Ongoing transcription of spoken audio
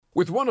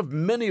With one of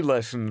many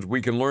lessons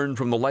we can learn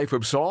from the life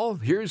of Saul,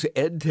 here's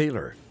Ed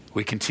Taylor.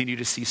 We continue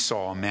to see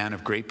Saul, a man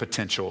of great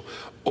potential,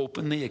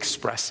 openly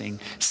expressing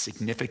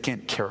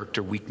significant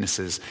character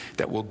weaknesses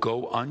that will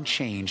go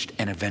unchanged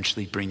and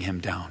eventually bring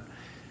him down.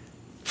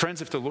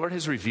 Friends, if the Lord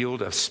has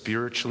revealed a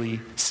spiritually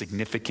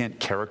significant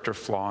character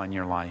flaw in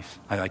your life,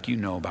 like you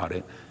know about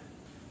it,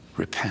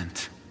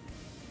 repent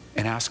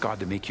and ask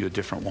God to make you a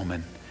different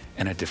woman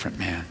and a different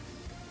man.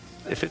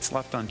 If it's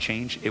left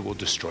unchanged, it will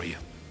destroy you.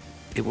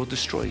 It will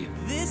destroy you.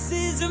 This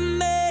is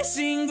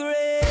amazing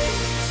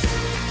grace.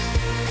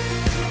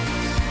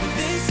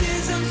 This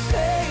is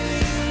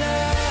unfailing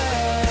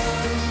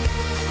love.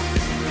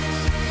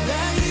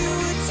 That you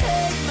would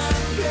take my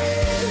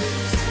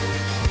place.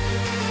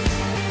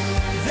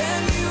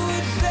 Then you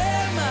would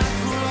bear my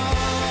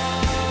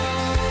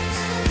cross.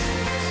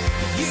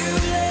 You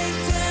laid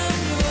down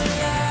your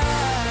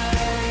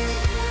life.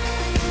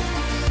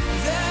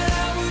 That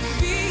I would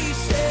be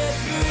set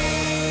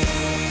free.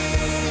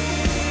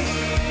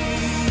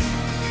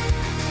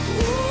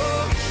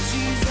 Oh,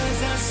 Jesus,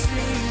 I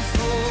sing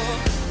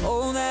for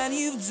all that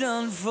you've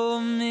done for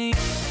me.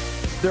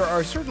 There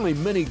are certainly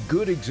many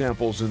good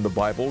examples in the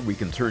Bible we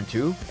can turn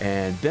to,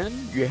 and then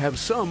you have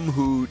some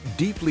who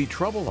deeply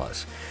trouble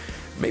us.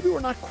 Maybe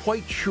we're not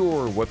quite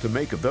sure what to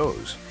make of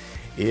those.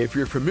 If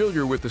you're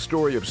familiar with the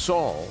story of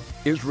Saul,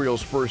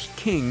 Israel's first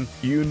king,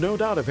 you no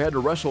doubt have had to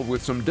wrestle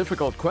with some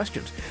difficult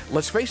questions.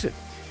 Let's face it,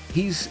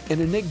 he's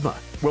an enigma.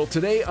 Well,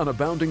 today on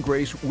Abounding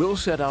Grace, we'll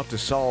set out to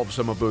solve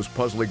some of those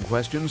puzzling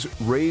questions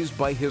raised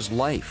by his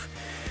life.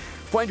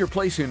 Find your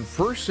place in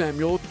 1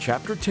 Samuel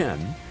chapter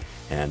 10,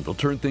 and we'll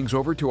turn things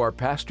over to our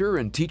pastor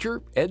and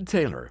teacher, Ed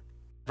Taylor.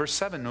 Verse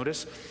 7,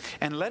 notice,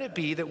 and let it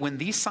be that when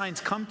these signs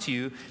come to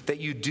you, that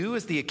you do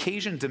as the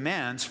occasion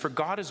demands, for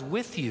God is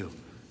with you.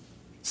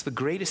 It's the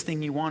greatest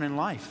thing you want in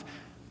life,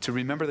 to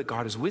remember that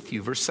God is with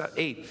you. Verse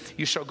 8,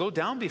 you shall go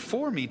down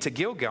before me to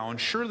Gilgal, and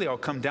surely I'll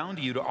come down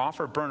to you to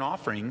offer burnt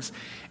offerings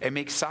and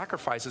make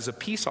sacrifices of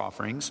peace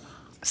offerings.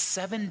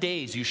 7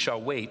 days you shall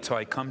wait till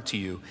I come to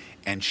you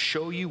and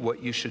show you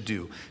what you should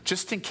do.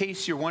 Just in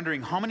case you're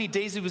wondering, how many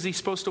days was he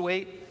supposed to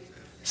wait?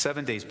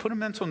 7 days. Put a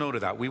mental note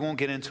of that. We won't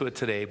get into it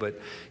today,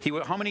 but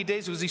how many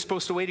days was he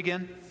supposed to wait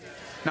again?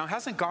 Now,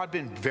 hasn't God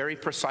been very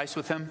precise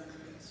with him?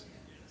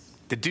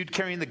 The dude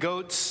carrying the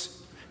goats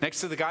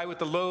next to the guy with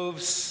the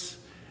loaves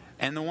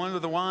and the one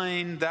with the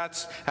wine,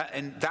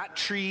 and that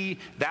tree,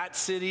 that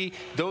city,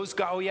 those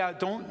guys, oh yeah,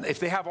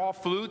 if they have all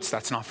flutes,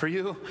 that's not for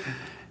you.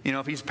 You know,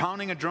 if he's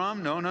pounding a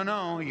drum,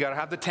 no. You got to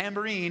have the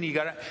tambourine. He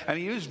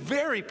was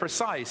very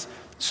precise.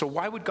 So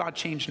why would God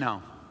change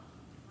now?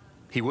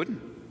 He wouldn't.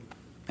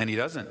 And he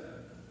doesn't.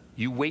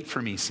 You wait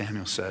for me,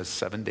 Samuel says,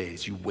 7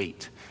 days. You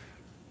wait.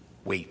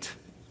 Wait.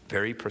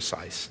 Very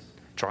precise.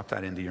 Drop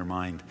that into your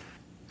mind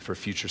for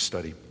future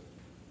study.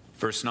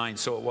 Verse 9,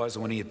 so it was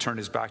when he had turned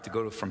his back to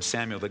go from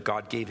Samuel that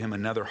God gave him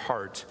another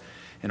heart,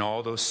 and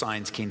all those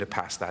signs came to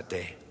pass that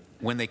day.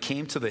 When they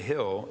came to the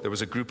hill, there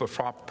was a group of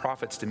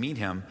prophets to meet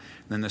him.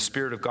 Then the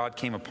Spirit of God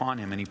came upon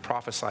him, and he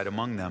prophesied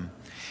among them.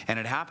 And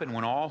it happened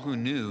when all who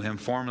knew him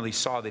formerly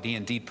saw that he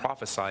indeed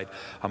prophesied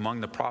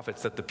among the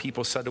prophets, that the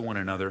people said to one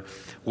another,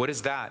 what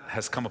is that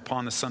has come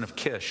upon the son of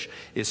Kish?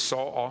 Is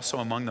Saul also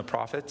among the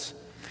prophets?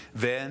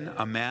 Then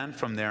a man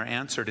from there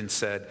answered and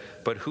said,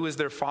 but who is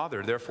their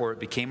father? Therefore it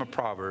became a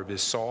proverb,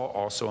 is Saul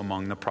also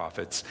among the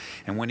prophets?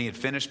 And when he had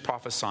finished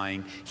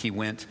prophesying, he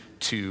went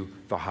to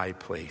the high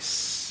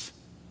place.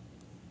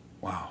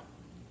 Wow.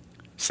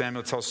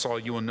 Samuel tells Saul,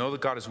 you will know that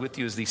God is with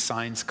you as these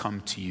signs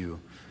come to you.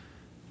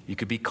 You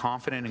could be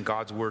confident in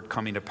God's word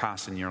coming to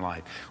pass in your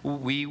life.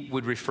 We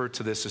would refer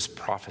to this as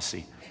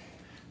prophecy.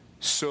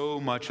 So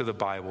much of the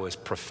Bible is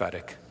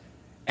prophetic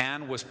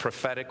and was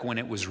prophetic when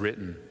it was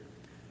written.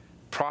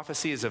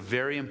 Prophecy is a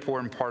very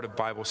important part of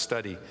Bible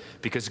study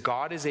because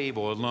God is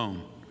able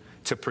alone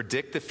to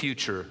predict the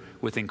future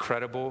with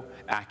incredible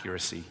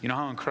accuracy. You know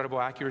how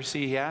incredible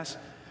accuracy he has?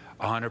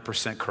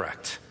 100%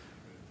 correct.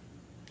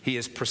 He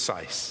is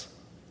precise.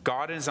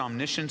 God in his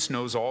omniscience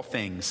knows all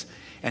things.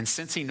 And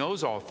since he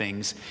knows all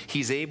things,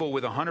 he's able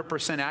with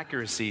 100%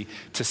 accuracy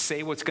to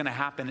say what's going to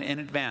happen in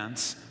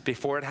advance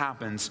before it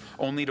happens,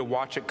 only to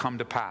watch it come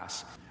to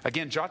pass.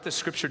 Again, jot this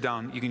scripture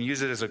down. You can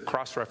use it as a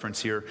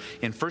cross-reference here.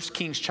 In 1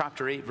 Kings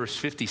chapter 8, verse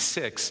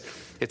 56,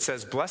 it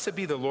says, blessed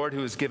be the Lord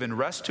who has given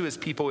rest to his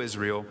people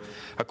Israel,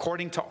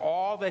 according to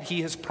all that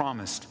he has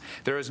promised.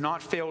 There has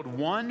not failed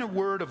one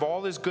word of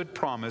all his good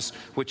promise,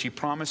 which he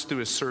promised through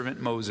his servant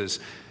Moses.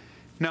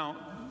 Now,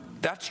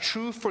 that's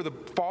true for the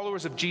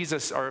followers of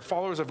Jesus, or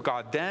followers of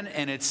God then,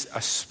 and it's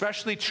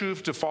especially true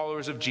to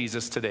followers of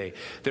Jesus today.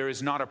 There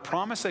is not a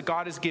promise that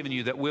God has given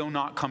you that will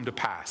not come to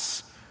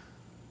pass.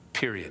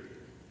 Period.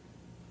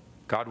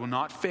 God will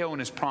not fail in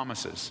his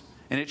promises.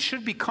 And it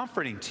should be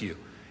comforting to you,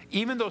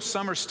 even though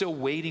some are still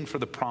waiting for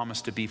the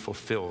promise to be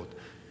fulfilled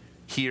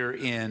here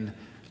in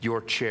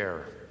your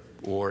chair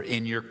or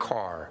in your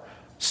car,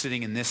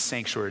 sitting in this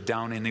sanctuary,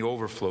 down in the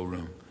overflow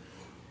room.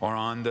 or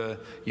on the,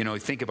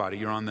 think about it,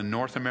 you're on the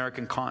North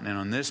American continent,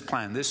 on this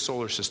planet, this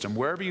solar system,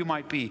 wherever you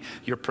might be,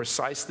 you're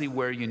precisely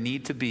where you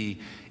need to be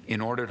in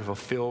order to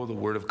fulfill the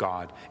Word of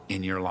God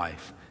in your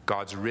life.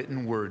 God's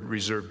written word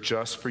reserved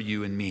just for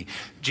you and me.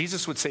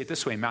 Jesus would say it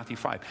this way in Matthew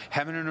 5,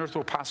 heaven and earth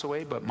will pass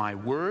away, but my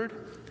word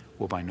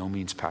will by no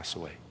means pass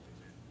away.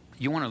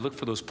 You want to look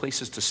for those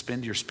places to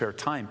spend your spare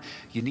time.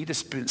 You need to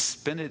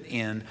spend it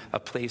in a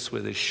place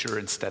where it's sure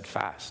and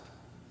steadfast,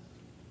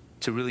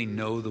 to really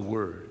know the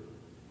word.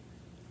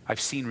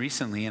 I've seen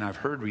recently, and I've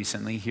heard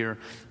recently here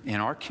in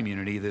our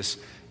community, this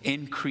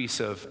increase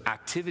of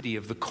activity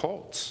of the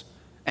cults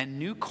and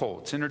new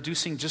cults,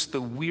 introducing just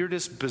the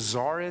weirdest,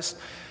 bizarrest,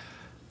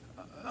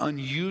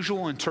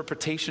 unusual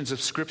interpretations of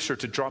Scripture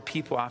to draw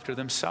people after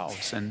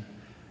themselves. And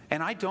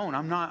I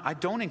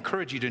don't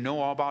encourage you to know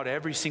all about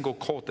every single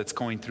cult that's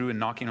going through and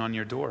knocking on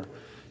your door.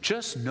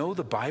 Just know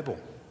the Bible.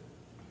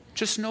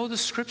 Just know the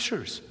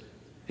Scriptures.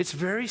 It's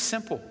very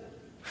simple.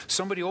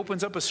 Somebody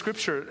opens up a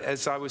scripture,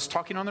 as I was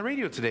talking on the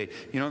radio today,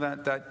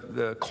 that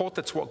the cult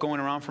that's going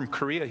around from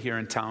Korea here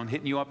in town,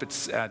 hitting you up at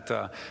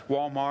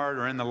Walmart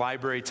or in the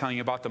library telling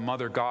you about the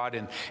Mother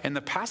God, and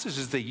the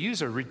passages they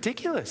use are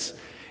ridiculous.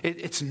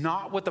 It's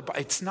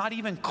not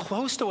even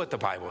close to what the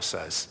Bible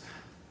says.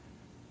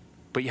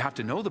 But you have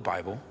to know the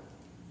Bible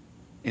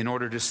in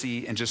order to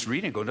see and just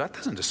read it and go, God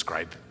doesn't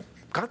describe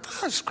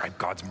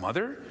God's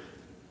mother.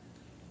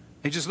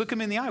 And just look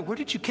him in the eye. Where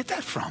did you get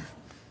that from?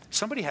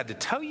 Somebody had to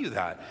tell you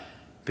that,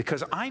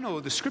 because I know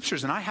the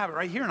scriptures and I have it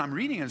right here and I'm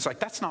reading it. And it's like,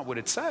 that's not what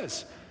it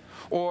says.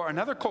 Or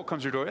another cult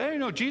comes to your door.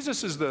 Hey,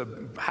 Jesus is the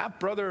half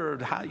brother,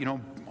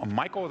 or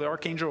Michael the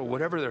archangel, or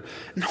whatever.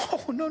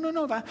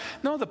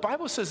 No. The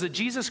Bible says that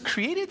Jesus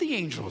created the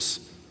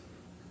angels.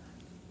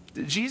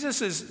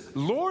 Jesus is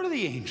Lord of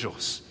the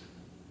angels.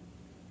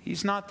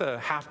 He's not the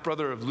half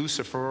brother of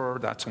Lucifer.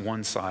 That's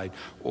one side,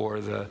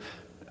 or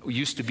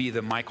used to be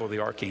the Michael the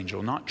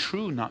archangel. Not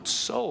true, not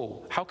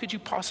so. How could you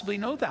possibly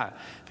know that?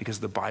 Because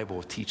the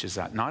Bible teaches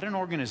that. Not an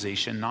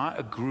organization, not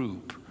a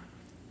group.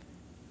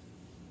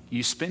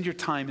 You spend your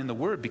time in the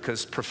Word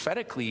because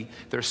prophetically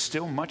there's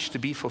still much to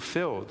be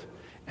fulfilled.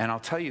 And I'll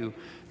tell you,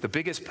 the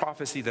biggest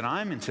prophecy that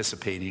I'm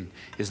anticipating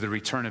is the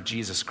return of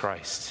Jesus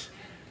Christ.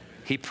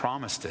 He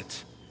promised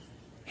it.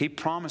 He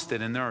promised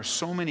it, and there are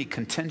so many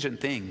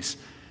contingent things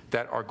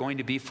that are going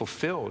to be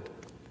fulfilled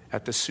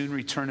at the soon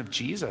return of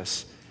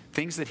Jesus.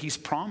 Things that he's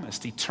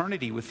promised,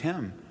 eternity with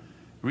him,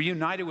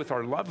 reunited with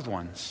our loved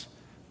ones,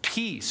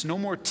 peace, no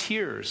more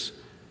tears.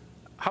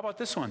 How about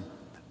this one?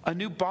 A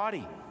new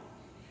body.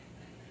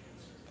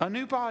 A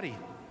new body.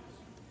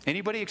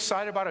 Anybody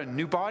excited about a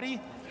new body?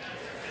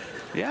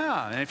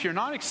 Yeah, and if you're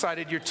not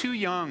excited, you're too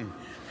young.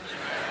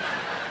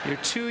 You're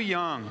too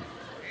young.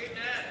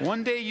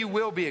 One day you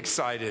will be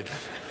excited.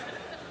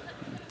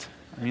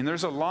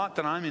 There's a lot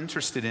that I'm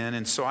interested in,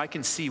 and so I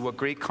can see what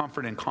great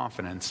comfort and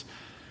confidence.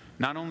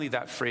 Not only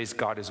that phrase,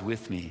 God is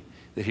with me,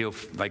 that he'll,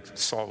 like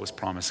Saul was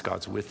promised,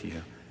 God's with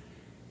you,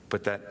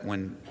 but that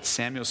when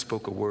Samuel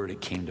spoke a word,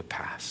 it came to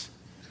pass.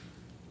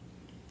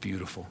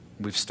 Beautiful.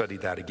 We've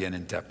studied that again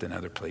in depth in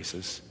other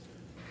places.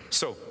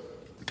 So,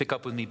 pick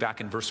up with me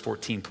back in verse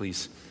 14,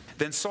 please.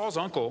 Then Saul's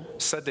uncle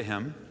said to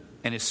him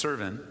and his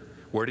servant,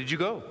 where did you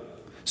go?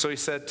 So he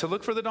said, to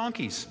look for the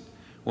donkeys.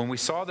 When we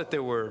saw that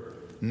there were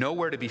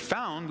nowhere to be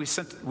found,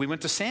 we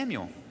went to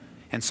Samuel.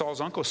 And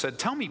Saul's uncle said,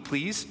 tell me,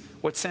 please,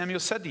 what Samuel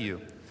said to you.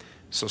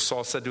 So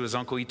Saul said to his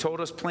uncle, he told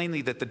us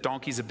plainly that the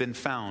donkeys have been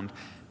found,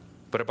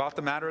 but about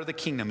the matter of the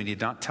kingdom, he did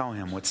not tell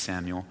him what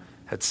Samuel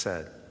had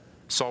said.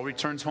 Saul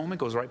returns home and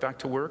goes right back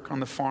to work on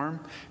the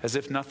farm as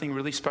if nothing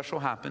really special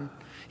happened.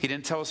 He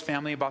didn't tell his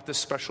family about this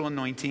special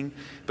anointing,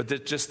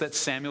 but just that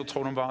Samuel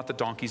told him about the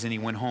donkeys, and he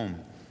went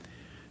home.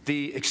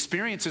 The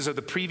experiences of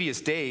the previous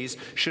days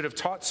should have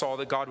taught Saul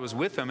that God was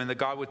with him and that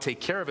God would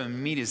take care of him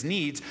and meet his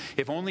needs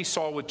if only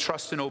Saul would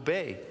trust and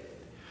obey.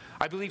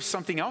 I believe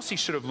something else he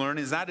should have learned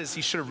is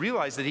he should have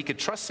realized that he could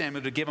trust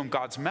Samuel to give him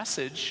God's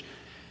message,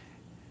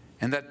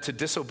 and that to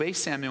disobey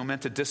Samuel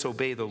meant to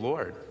disobey the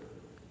Lord.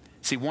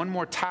 See, one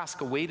more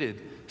task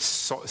awaited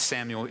Saul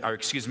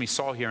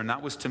here, and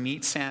that was to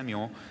meet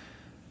Samuel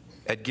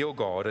at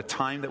Gilgal at a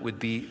time that would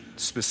be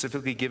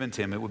specifically given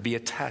to him. It would be a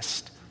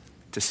test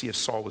to see if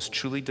Saul was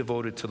truly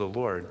devoted to the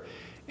Lord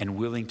and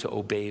willing to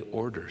obey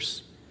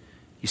orders.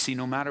 You see,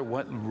 no matter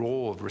what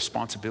role of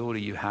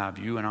responsibility you have,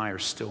 you and I are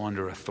still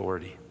under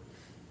authority.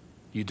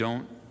 You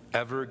don't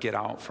ever get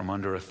out from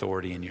under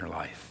authority in your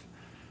life.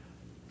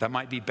 That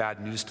might be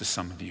bad news to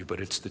some of you, but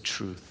it's the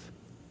truth.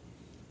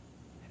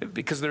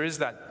 Because there is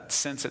that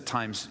sense at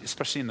times,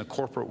 especially in the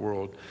corporate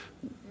world,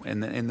 in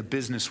the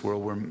business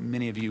world where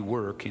many of you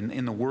work,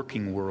 in the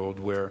working world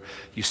where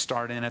you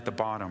start in at the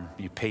bottom,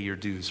 you pay your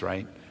dues,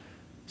 right?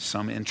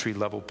 Some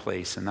entry-level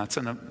place, and that's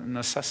a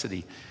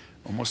necessity.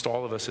 Almost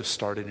all of us have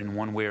started in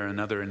one way or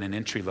another in an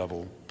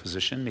entry-level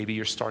position. Maybe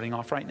you're starting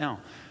off right now.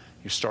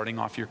 You're starting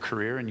off your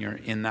career and you're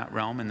in that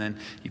realm, and then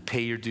you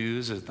pay your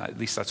dues, at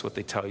least that's what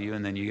they tell you,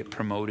 and then you get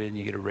promoted and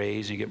you get a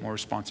raise and you get more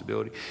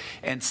responsibility.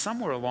 And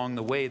somewhere along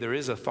the way there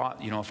is a thought,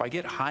 if I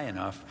get high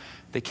enough,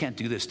 they can't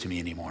do this to me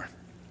anymore.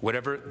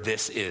 Whatever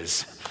this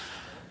is.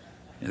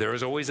 There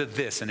is always a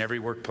this in every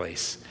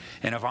workplace.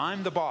 And if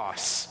I'm the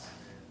boss,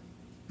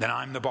 then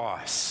I'm the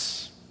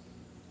boss.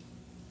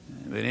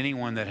 But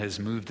anyone that has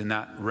moved in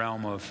that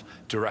realm of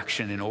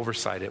direction and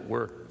oversight at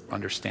work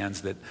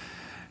understands that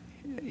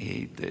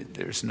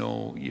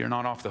you're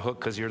not off the hook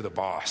because you're the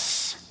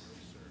boss.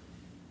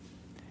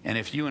 And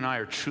if you and I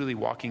are truly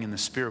walking in the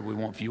Spirit, we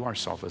won't view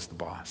ourselves as the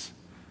boss.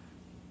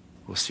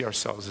 We'll see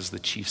ourselves as the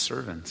chief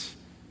servants.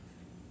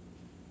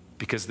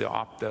 Because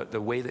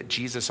the way that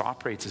Jesus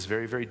operates is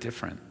very, very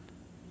different.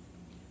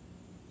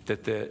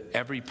 That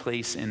every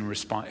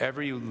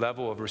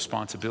level of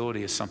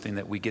responsibility is something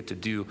that we get to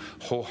do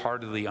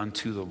wholeheartedly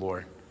unto the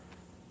Lord.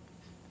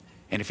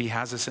 And if he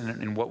has us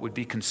in what would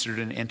be considered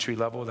an entry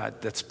level,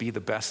 let's be the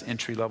best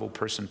entry level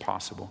person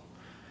possible.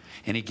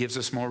 And he gives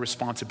us more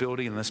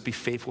responsibility, and let's be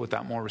faithful with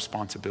that more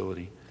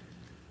responsibility.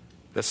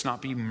 Let's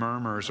not be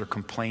murmurers or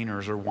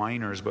complainers or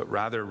whiners, but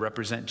rather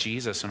represent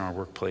Jesus in our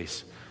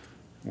workplace,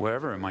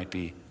 wherever it might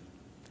be.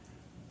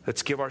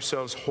 Let's give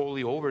ourselves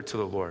wholly over to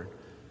the Lord.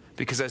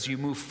 Because as you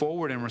move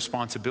forward in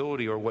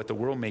responsibility, or what the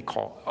world may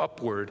call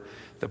upward,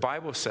 the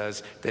Bible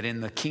says that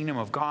in the kingdom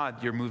of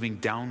God, you're moving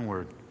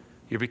downward.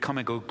 You're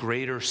becoming a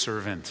greater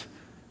servant,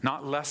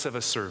 not less of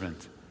a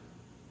servant.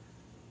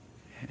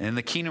 In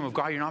the kingdom of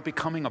God, you're not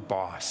becoming a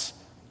boss.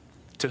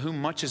 To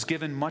whom much is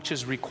given, much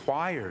is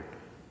required.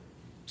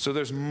 So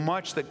there's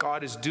much that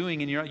God is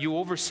doing, and you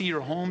oversee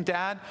your home,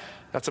 Dad.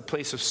 That's a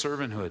place of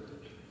servanthood.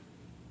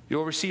 You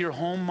oversee your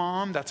home,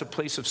 Mom. That's a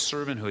place of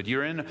servanthood.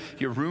 You're in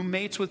your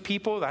roommates with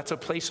people. That's a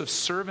place of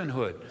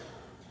servanthood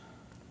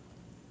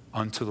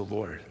unto the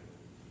Lord.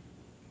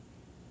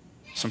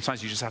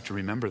 Sometimes you just have to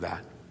remember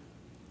that.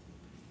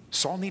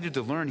 Saul needed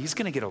to learn he's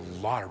going to get a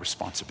lot of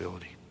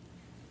responsibility.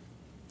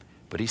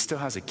 But he still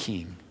has a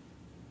king.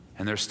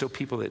 And there's still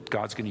people that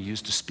God's going to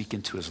use to speak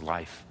into his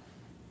life.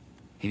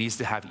 He needs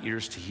to have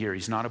ears to hear.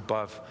 He's not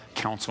above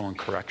counsel and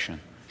correction.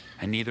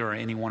 And neither are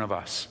any one of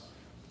us.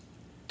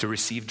 To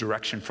receive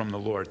direction from the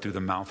Lord through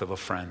the mouth of a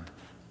friend.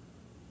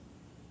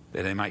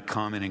 That they might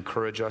come and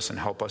encourage us and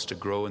help us to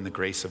grow in the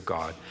grace of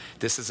God.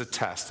 This is a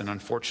test, and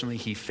unfortunately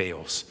he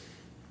fails.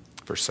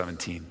 Verse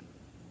 17.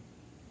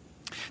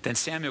 Then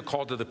Samuel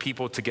called to the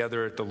people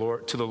together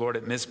to the Lord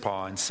at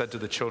Mizpah and said to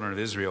the children of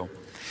Israel,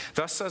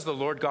 "Thus says the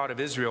Lord God of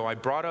Israel, I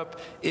brought up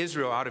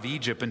Israel out of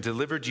Egypt and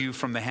delivered you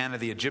from the hand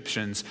of the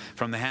Egyptians,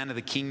 from the hand of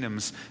the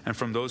kingdoms, and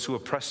from those who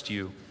oppressed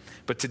you.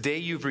 But today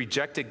you've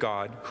rejected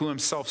God, who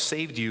himself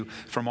saved you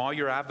from all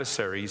your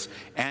adversaries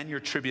and your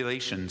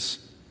tribulations.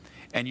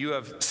 And you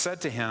have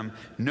said to him,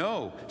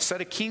 'No, set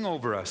a king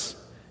over us.'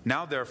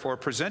 Now therefore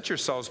present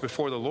yourselves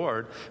before the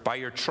Lord by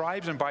your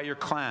tribes and by your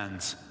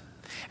clans."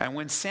 And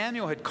when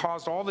Samuel had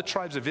caused all the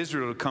tribes of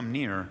Israel to come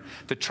near,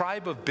 the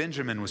tribe of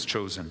Benjamin was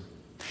chosen.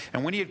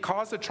 And when he had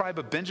caused the tribe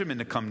of Benjamin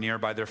to come near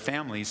by their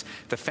families,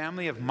 the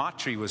family of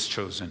Matri was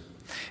chosen.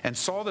 And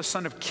Saul the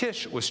son of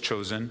Kish was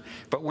chosen,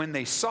 but when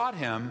they sought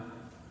him,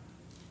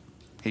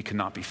 he could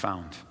not be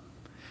found.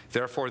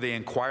 Therefore they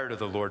inquired of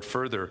the Lord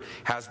further,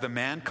 "Has the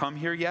man come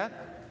here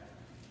yet?"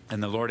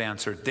 And the Lord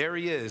answered, "There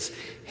he is,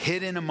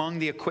 hidden among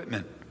the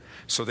equipment."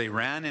 So they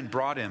ran and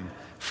brought him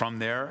from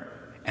there.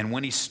 And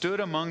when he stood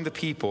among the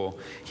people,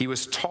 he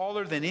was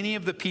taller than any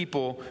of the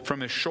people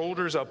from his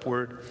shoulders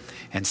upward.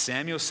 And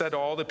Samuel said to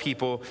all the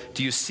people,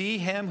 "Do you see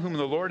him whom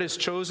the Lord has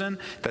chosen?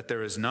 That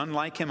there is none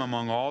like him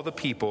among all the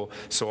people."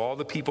 So all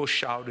the people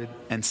shouted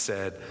and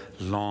said,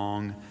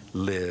 "Long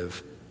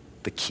live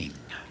the king."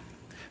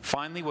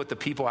 Finally, what the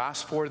people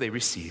ask for, they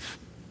receive.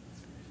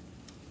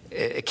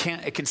 It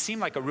can seem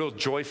like a real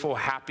joyful,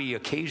 happy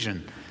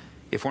occasion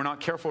if we're not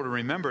careful to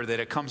remember that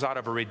it comes out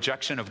of a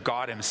rejection of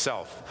God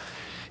himself.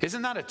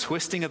 Isn't that a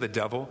twisting of the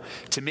devil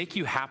to make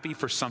you happy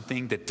for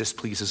something that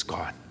displeases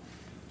God?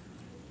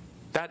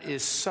 That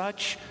is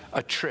such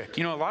a trick.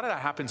 You know, a lot of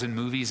that happens in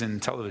movies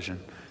and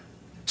television.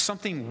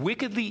 Something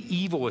wickedly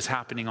evil is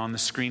happening on the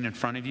screen in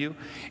front of you,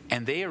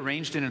 and they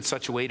arranged it in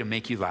such a way to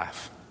make you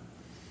laugh.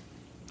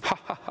 Ha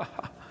ha ha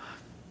ha.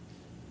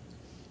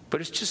 But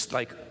it's just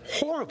like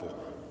horrible.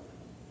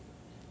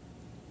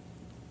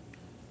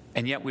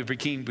 And yet we're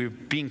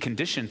being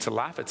conditioned to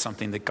laugh at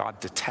something that God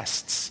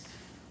detests.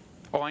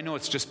 Oh, I know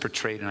it's just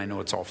portrayed and I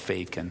know it's all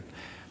fake, and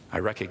I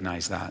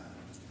recognize that.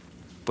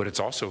 But it's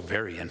also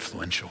very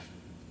influential.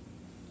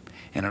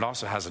 And it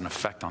also has an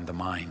effect on the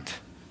mind.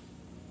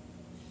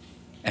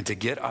 And to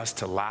get us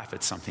to laugh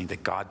at something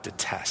that God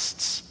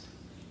detests,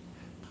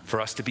 for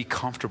us to be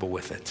comfortable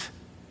with it.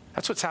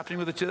 That's what's happening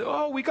with it.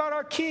 Oh, we got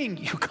our king.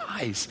 You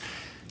guys,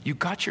 you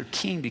got your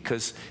king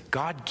because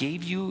God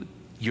gave you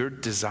your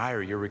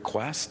desire, your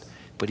request,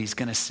 but he's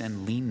going to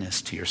send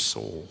leanness to your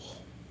soul.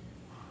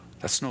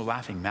 That's no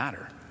laughing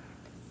matter.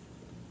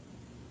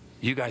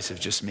 You guys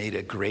have just made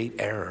a great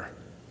error.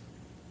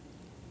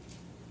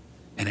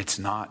 And it's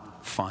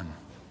not fun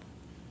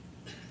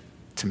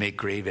to make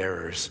grave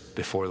errors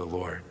before the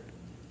Lord.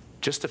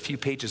 Just a few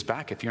pages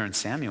back, if you're in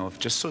Samuel,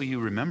 just so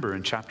you remember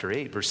in chapter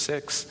 8, verse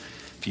 6,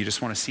 if you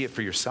just want to see it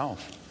for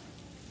yourself.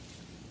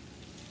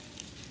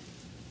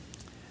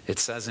 It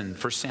says in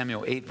 1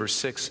 Samuel 8, verse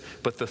 6,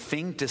 but the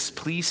thing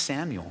displeased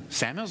Samuel.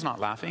 Samuel's not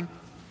laughing.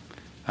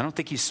 I don't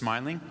think he's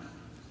smiling.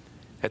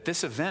 At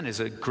this event is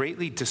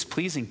greatly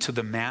displeasing to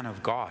the man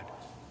of God.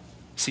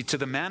 See, to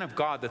the man of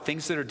God, the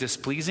things that are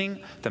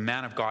displeasing, the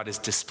man of God is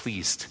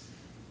displeased.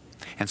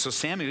 And so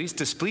Samuel, he's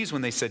displeased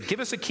when they said, give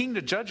us a king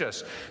to judge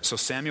us. So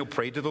Samuel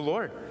prayed to the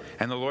Lord.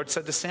 And the Lord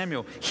said to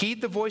Samuel, heed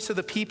the voice of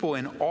the people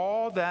in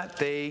all that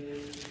they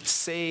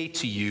say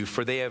to you,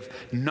 for they have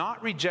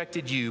not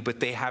rejected you, but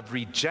they have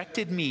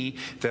rejected me,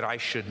 that I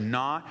should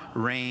not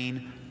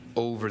reign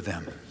over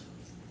them.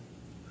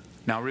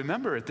 Now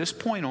remember, at this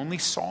point, only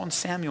Saul and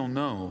Samuel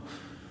know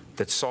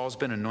that Saul's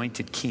been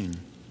anointed king.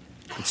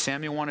 And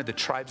Samuel wanted the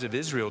tribes of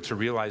Israel to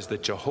realize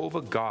that Jehovah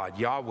God,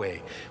 Yahweh,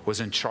 was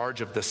in charge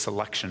of the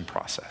selection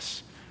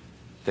process,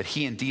 that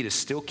he indeed is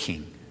still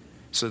king.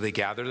 So they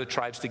gather the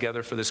tribes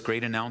together for this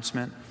great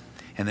announcement.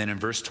 And then in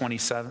verse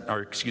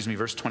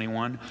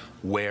 21,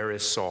 where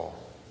is Saul?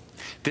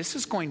 This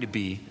is going to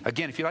be,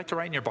 again, if you like to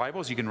write in your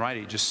Bibles, you can write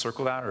it. You just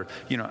circle that, or,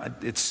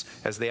 it's,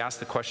 as they ask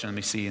the question, let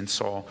me see in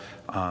Saul,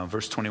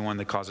 verse 21,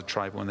 they caused a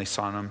tribe when they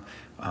saw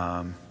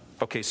him.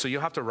 Okay, so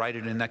you'll have to write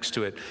it in next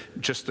to it,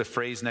 just the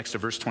phrase next to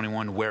verse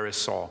 21, where is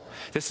Saul?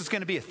 This is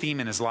going to be a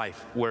theme in his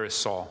life. Where is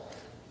Saul?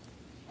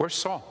 Where's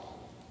Saul?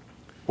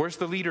 Where's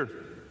the leader?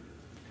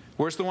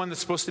 Where's the one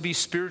that's supposed to be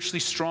spiritually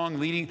strong,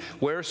 leading?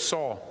 Where's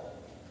Saul?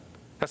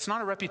 That's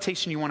not a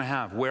reputation you want to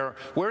have.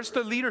 Where's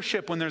the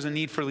leadership when there's a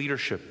need for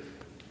leadership?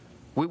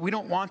 We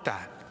don't want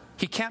that.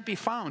 He can't be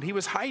found. He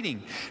was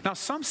hiding. Now,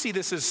 some see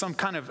this as some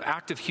kind of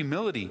act of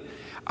humility.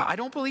 I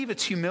don't believe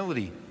it's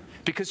humility.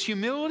 Because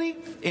humility,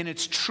 in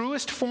its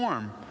truest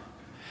form,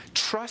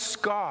 trusts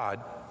God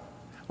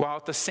while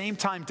at the same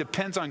time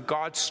depends on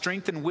God's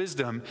strength and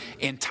wisdom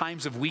in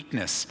times of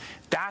weakness.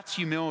 That's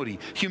humility.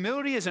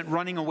 Humility isn't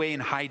running away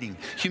and hiding.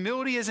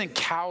 Humility isn't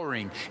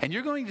cowering. And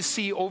you're going to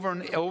see over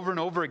and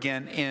over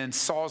again in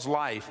Saul's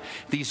life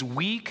these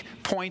weak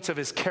points of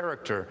his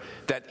character,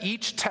 that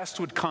each test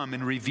would come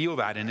and reveal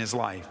that in his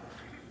life.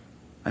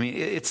 I mean,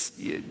 it's,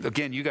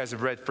 again, you guys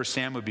have read 1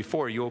 Samuel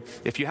before.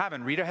 If you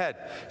haven't, read ahead.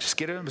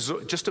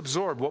 Just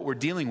absorb what we're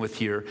dealing with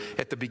here.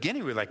 At the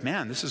beginning, we're like,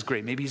 man, this is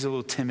great. Maybe he's a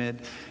little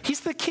timid.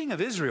 He's the king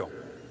of Israel.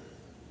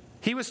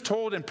 He was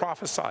told and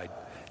prophesied.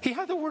 He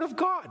had the word of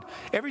God.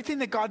 Everything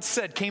that God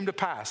said came to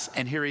pass,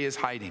 and here he is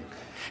hiding.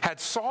 Had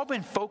Saul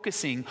been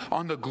focusing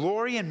on the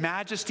glory and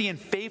majesty and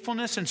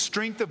faithfulness and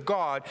strength of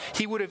God,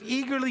 he would have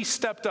eagerly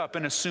stepped up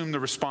and assumed the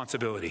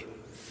responsibility.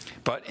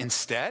 But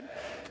instead,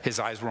 his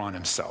eyes were on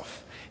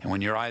himself. And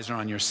when your eyes are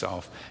on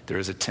yourself, there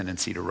is a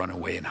tendency to run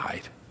away and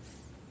hide.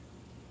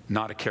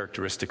 Not a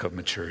characteristic of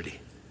maturity.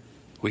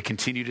 We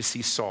continue to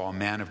see Saul, a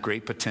man of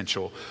great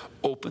potential,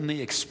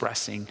 openly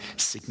expressing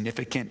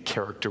significant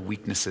character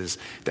weaknesses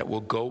that will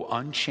go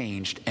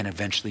unchanged and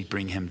eventually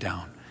bring him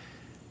down.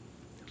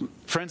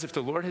 Friends, if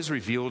the Lord has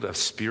revealed a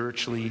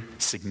spiritually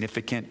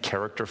significant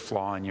character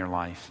flaw in your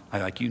life,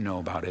 you know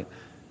about it,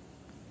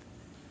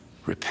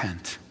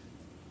 repent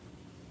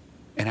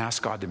and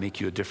ask God to make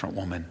you a different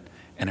woman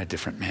and a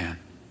different man.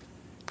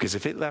 Because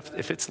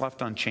if it's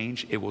left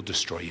unchanged, it will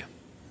destroy you.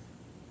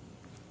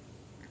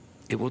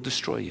 It will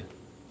destroy you.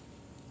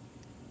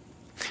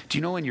 Do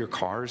you know in your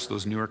cars,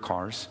 those newer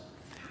cars,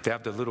 they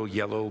have the little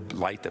yellow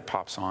light that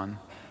pops on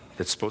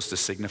that's supposed to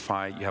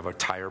signify you have a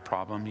tire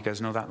problem? You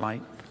guys know that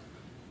light?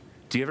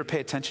 Do you ever pay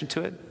attention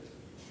to it?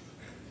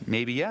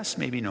 Maybe yes,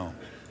 maybe no.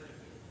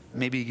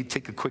 Maybe you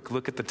take a quick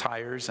look at the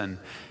tires and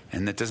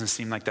it doesn't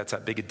seem like that's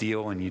that big a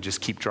deal and you just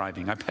keep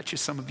driving. I bet you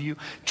some of you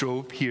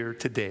drove here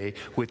today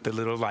with the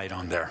little light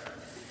on there.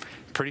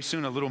 Pretty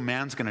soon a little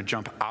man's going to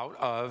jump out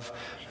of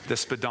the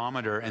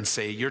speedometer and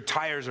say, your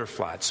tires are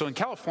flat. So in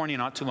California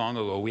not too long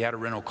ago, we had a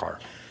rental car.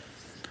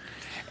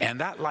 And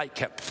that light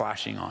kept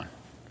flashing on.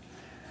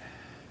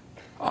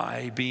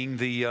 I, being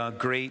the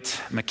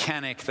great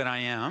mechanic that I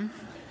am,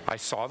 I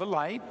saw the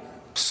light,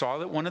 saw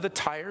that one of the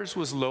tires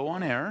was low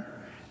on air,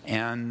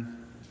 and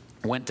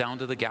went down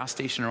to the gas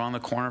station around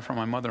the corner from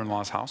my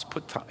mother-in-law's house,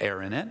 put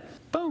air in it.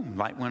 Boom,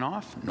 light went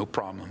off, no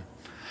problem.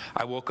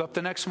 I woke up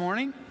the next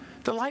morning,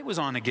 the light was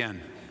on again.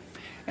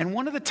 And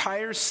one of the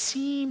tires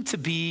seemed to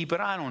be,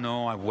 but I don't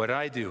know, what did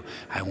I do?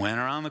 I went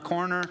around the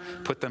corner,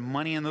 put the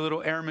money in the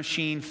little air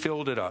machine,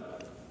 filled it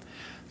up.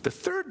 The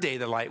third day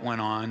the light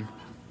went on,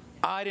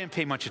 I didn't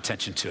pay much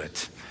attention to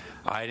it.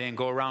 I didn't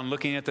go around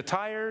looking at the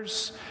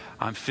tires.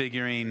 I'm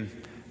figuring,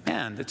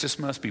 man, that just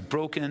must be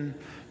broken.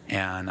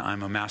 And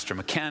I'm a master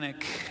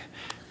mechanic,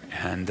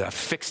 and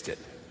fixed it.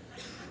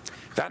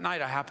 That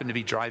night I happened to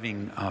be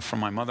driving from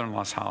my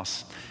mother-in-law's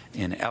house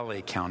in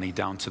LA County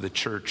down to the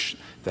church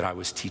that I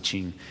was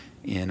teaching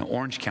in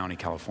Orange County,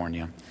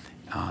 California,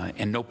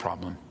 and no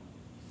problem.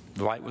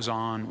 The light was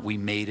on, we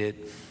made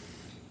it,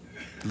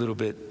 a little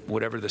bit,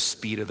 whatever the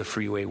speed of the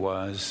freeway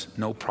was,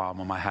 no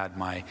problem. I had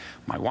my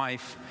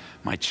wife,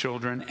 my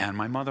children, and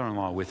my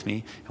mother-in-law with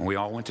me, and we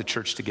all went to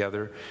church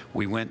together.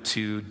 We went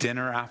to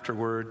dinner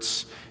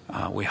afterwards.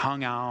 We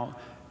hung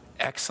out.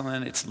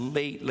 Excellent. It's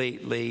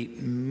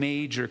late,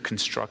 major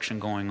construction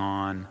going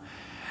on.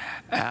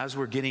 As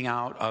we're getting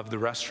out of the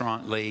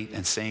restaurant late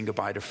and saying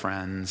goodbye to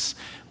friends,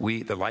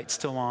 the light's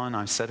still on.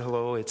 I said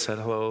hello, it said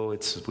hello,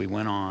 we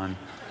went on.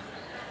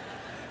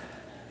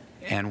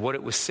 And what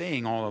it was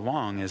saying all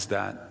along is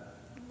that,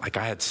 like,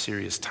 I had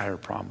serious tire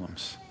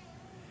problems.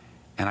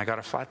 And I got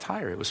a flat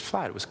tire. It was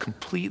flat. It was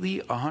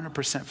completely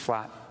 100%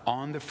 flat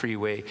on the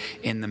freeway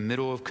in the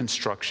middle of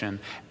construction.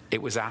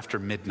 It was after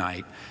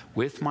midnight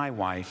with my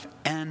wife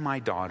and my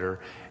daughter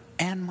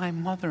and my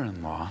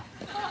mother-in-law.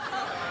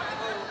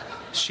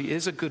 She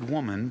is a good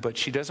woman, but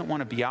she doesn't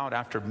want to be out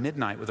after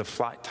midnight with a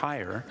flat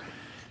tire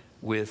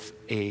with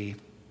a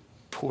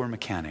poor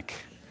mechanic.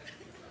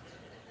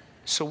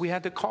 So we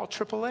had to call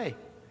AAA.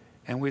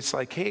 And it's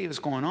like, hey, what's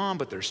going on?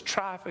 But there's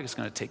traffic. It's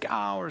going to take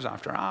hours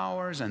after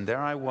hours. And there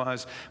I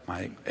was,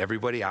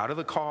 everybody out of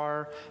the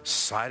car,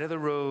 side of the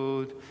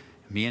road.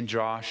 Me and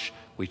Josh,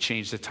 we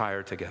changed the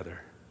tire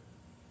together.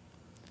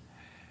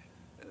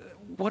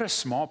 What a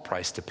small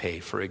price to pay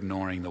for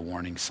ignoring the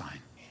warning sign.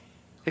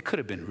 It could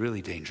have been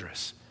really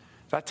dangerous.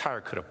 That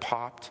tire could have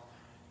popped.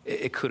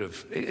 It could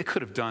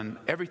have done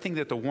everything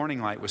that the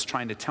warning light was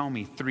trying to tell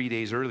me 3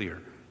 days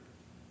earlier.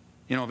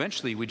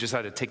 Eventually we just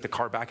had to take the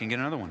car back and get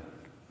another one.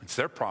 It's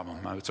their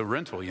problem. It's a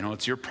rental.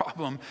 It's your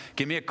problem.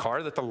 Give me a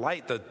car that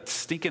the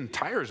stinking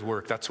tires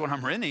work. That's what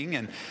I'm renting.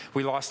 And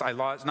I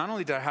lost, not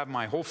only did I have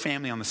my whole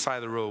family on the side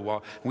of the road,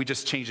 well, we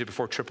just changed it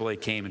before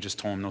AAA came and just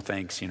told them no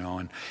thanks,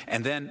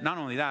 And then not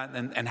only that,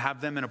 and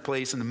have them in a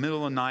place in the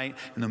middle of the night,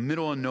 in the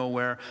middle of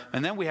nowhere.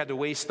 And then we had to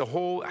waste the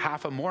whole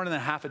more than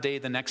half a day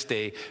the next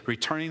day,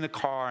 returning the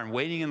car and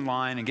waiting in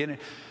line and getting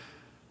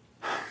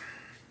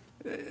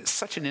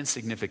such an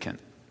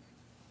insignificant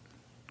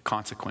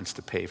consequence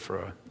to pay for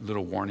a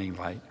little warning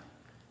light.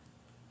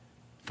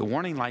 The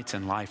warning lights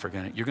in life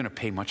you're going to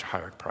pay much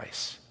higher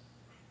price.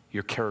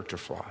 Your character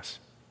flaws.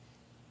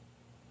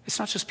 It's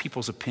not just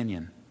people's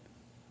opinion.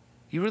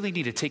 You really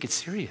need to take it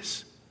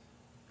serious.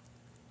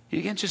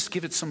 You can't just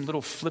give it some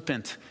little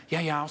flippant,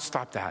 yeah, I'll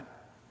stop that.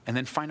 And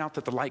then find out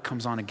that the light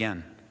comes on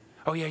again.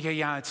 Oh,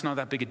 yeah, it's not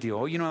that big a deal.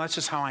 Oh, that's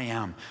just how I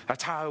am.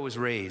 That's how I was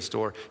raised.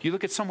 Or you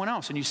look at someone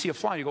else and you see a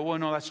flaw, you go, well,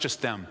 no, that's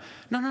just them.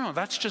 No,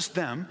 that's just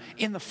them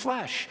in the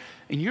flesh.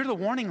 And you're the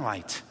warning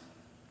light.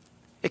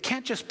 It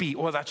can't just be,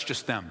 oh, that's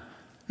just them.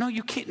 No,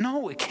 you can't.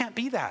 No, it can't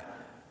be that.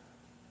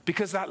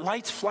 Because that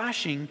light's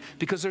flashing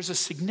because there's a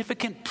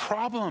significant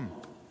problem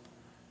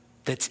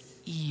that's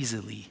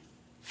easily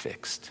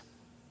fixed.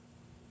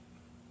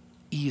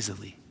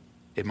 Easily.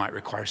 It might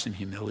require some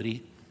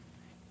humility.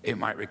 It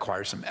might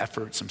require some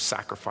effort, some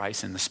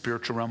sacrifice. In the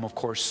spiritual realm, of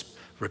course,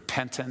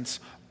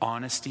 repentance,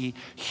 honesty.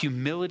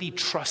 Humility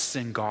trusts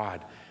in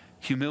God.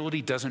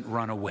 Humility doesn't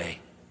run away.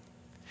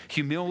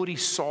 Humility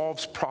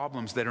solves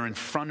problems that are in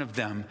front of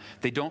them.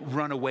 They don't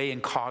run away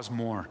and cause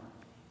more.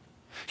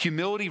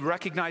 Humility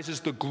recognizes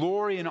the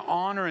glory and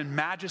honor and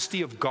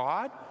majesty of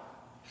God,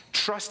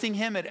 trusting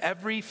Him at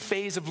every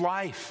phase of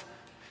life.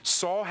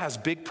 Saul has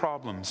big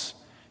problems.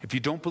 If you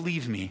don't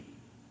believe me,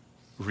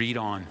 read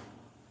on.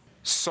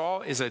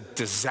 Saul is a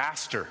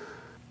disaster,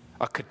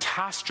 a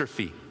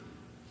catastrophe.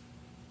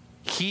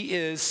 He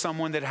is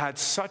someone that had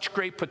such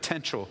great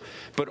potential,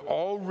 but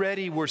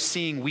already we're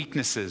seeing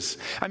weaknesses.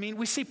 I mean,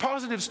 we see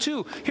positives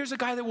too. Here's a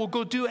guy that will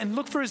go do and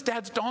look for his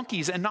dad's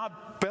donkeys and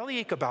not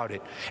bellyache about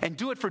it, and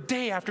do it for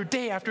day after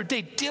day after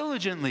day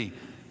diligently.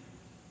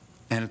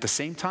 And at the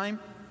same time,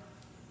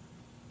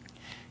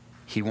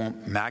 he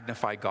won't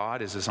magnify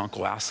God as his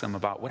uncle asks him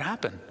about what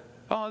happened.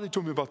 Oh, they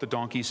told me about the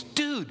donkeys.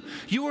 Dude,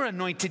 you were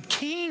anointed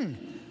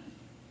king.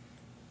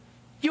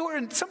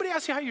 Somebody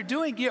asked you how you're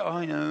doing. Yeah,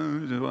 I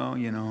know. Well,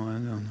 I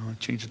don't know. I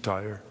changed the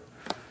tire.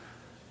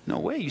 No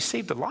way. You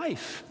saved a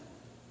life.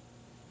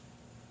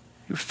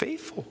 You're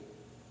faithful.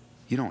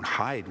 You don't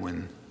hide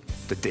when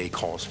the day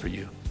calls for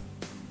you.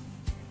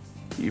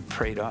 You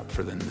prayed up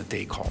for when the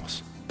day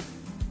calls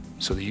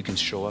so that you can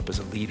show up as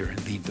a leader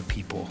and lead the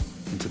people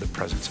into the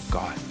presence of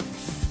God.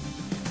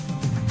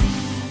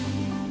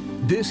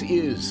 This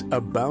is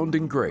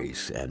Abounding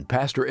Grace, and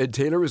Pastor Ed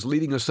Taylor is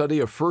leading a study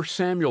of 1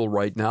 Samuel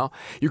right now.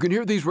 You can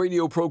hear these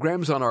radio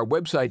programs on our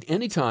website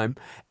anytime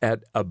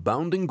at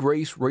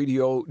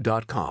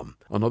aboundinggraceradio.com.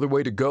 Another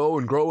way to go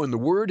and grow in the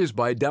Word is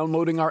by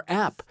downloading our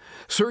app.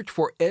 Search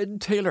for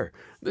Ed Taylor.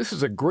 This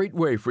is a great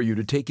way for you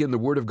to take in the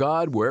Word of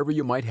God wherever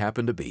you might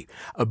happen to be.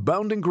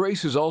 Abounding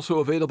Grace is also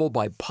available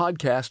by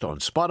podcast on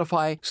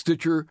Spotify,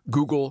 Stitcher,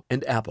 Google,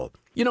 and Apple.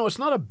 It's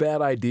not a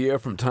bad idea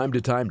from time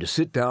to time to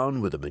sit down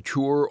with a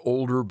mature,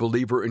 older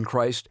believer in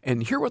Christ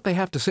and hear what they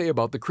have to say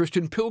about the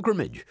Christian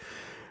pilgrimage.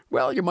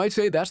 Well, you might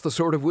say that's the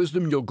sort of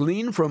wisdom you'll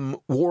glean from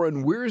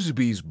Warren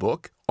Wiersbe's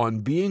book on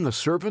being a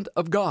servant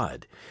of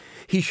God.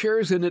 He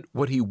shares in it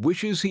what he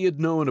wishes he had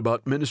known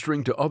about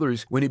ministering to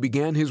others when he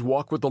began his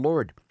walk with the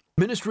Lord.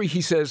 Ministry,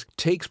 he says,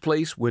 takes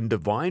place when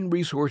divine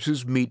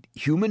resources meet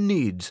human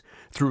needs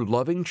through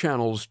loving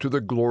channels to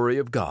the glory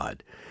of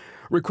God.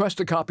 Request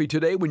a copy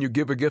today when you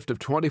give a gift of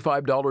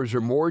 $25 or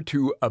more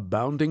to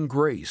Abounding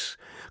Grace.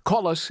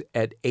 Call us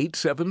at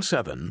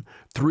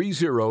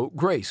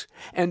 877-30-GRACE.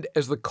 And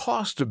as the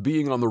cost of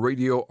being on the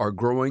radio are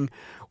growing,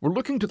 we're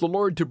looking to the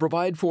Lord to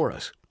provide for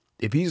us.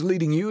 If He's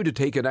leading you to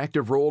take an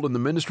active role in the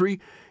ministry,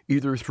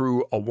 either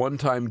through a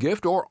one-time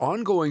gift or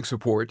ongoing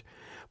support,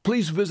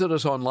 please visit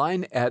us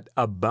online at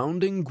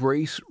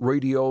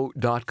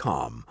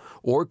aboundinggraceradio.com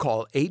or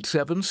call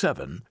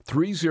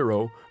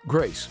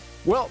 877-30-GRACE.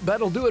 Well,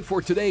 that'll do it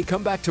for today.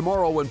 Come back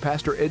tomorrow when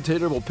Pastor Ed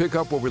Taylor will pick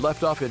up where we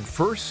left off in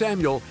 1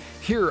 Samuel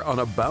here on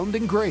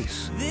Abounding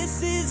Grace.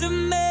 This is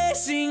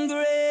amazing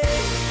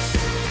grace.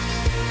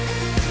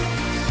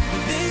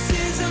 This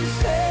is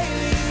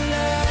unfailing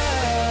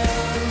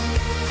love.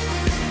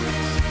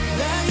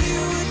 That you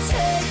would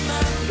take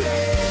my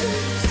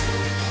place.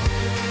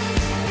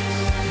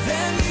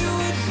 Then you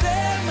would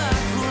bear my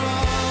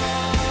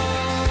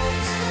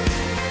cross.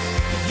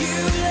 You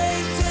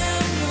laid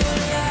down your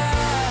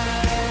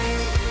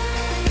life.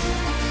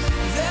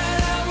 That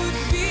I would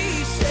be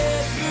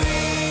set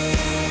free.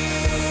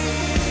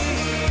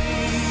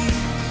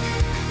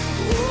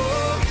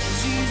 Oh,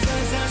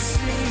 Jesus, I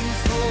sing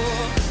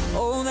for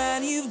all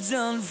that you've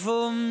done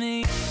for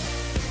me.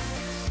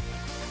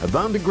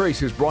 Abounding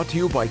Grace is brought to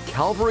you by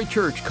Calvary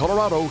Church,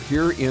 Colorado,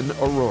 here in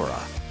Aurora.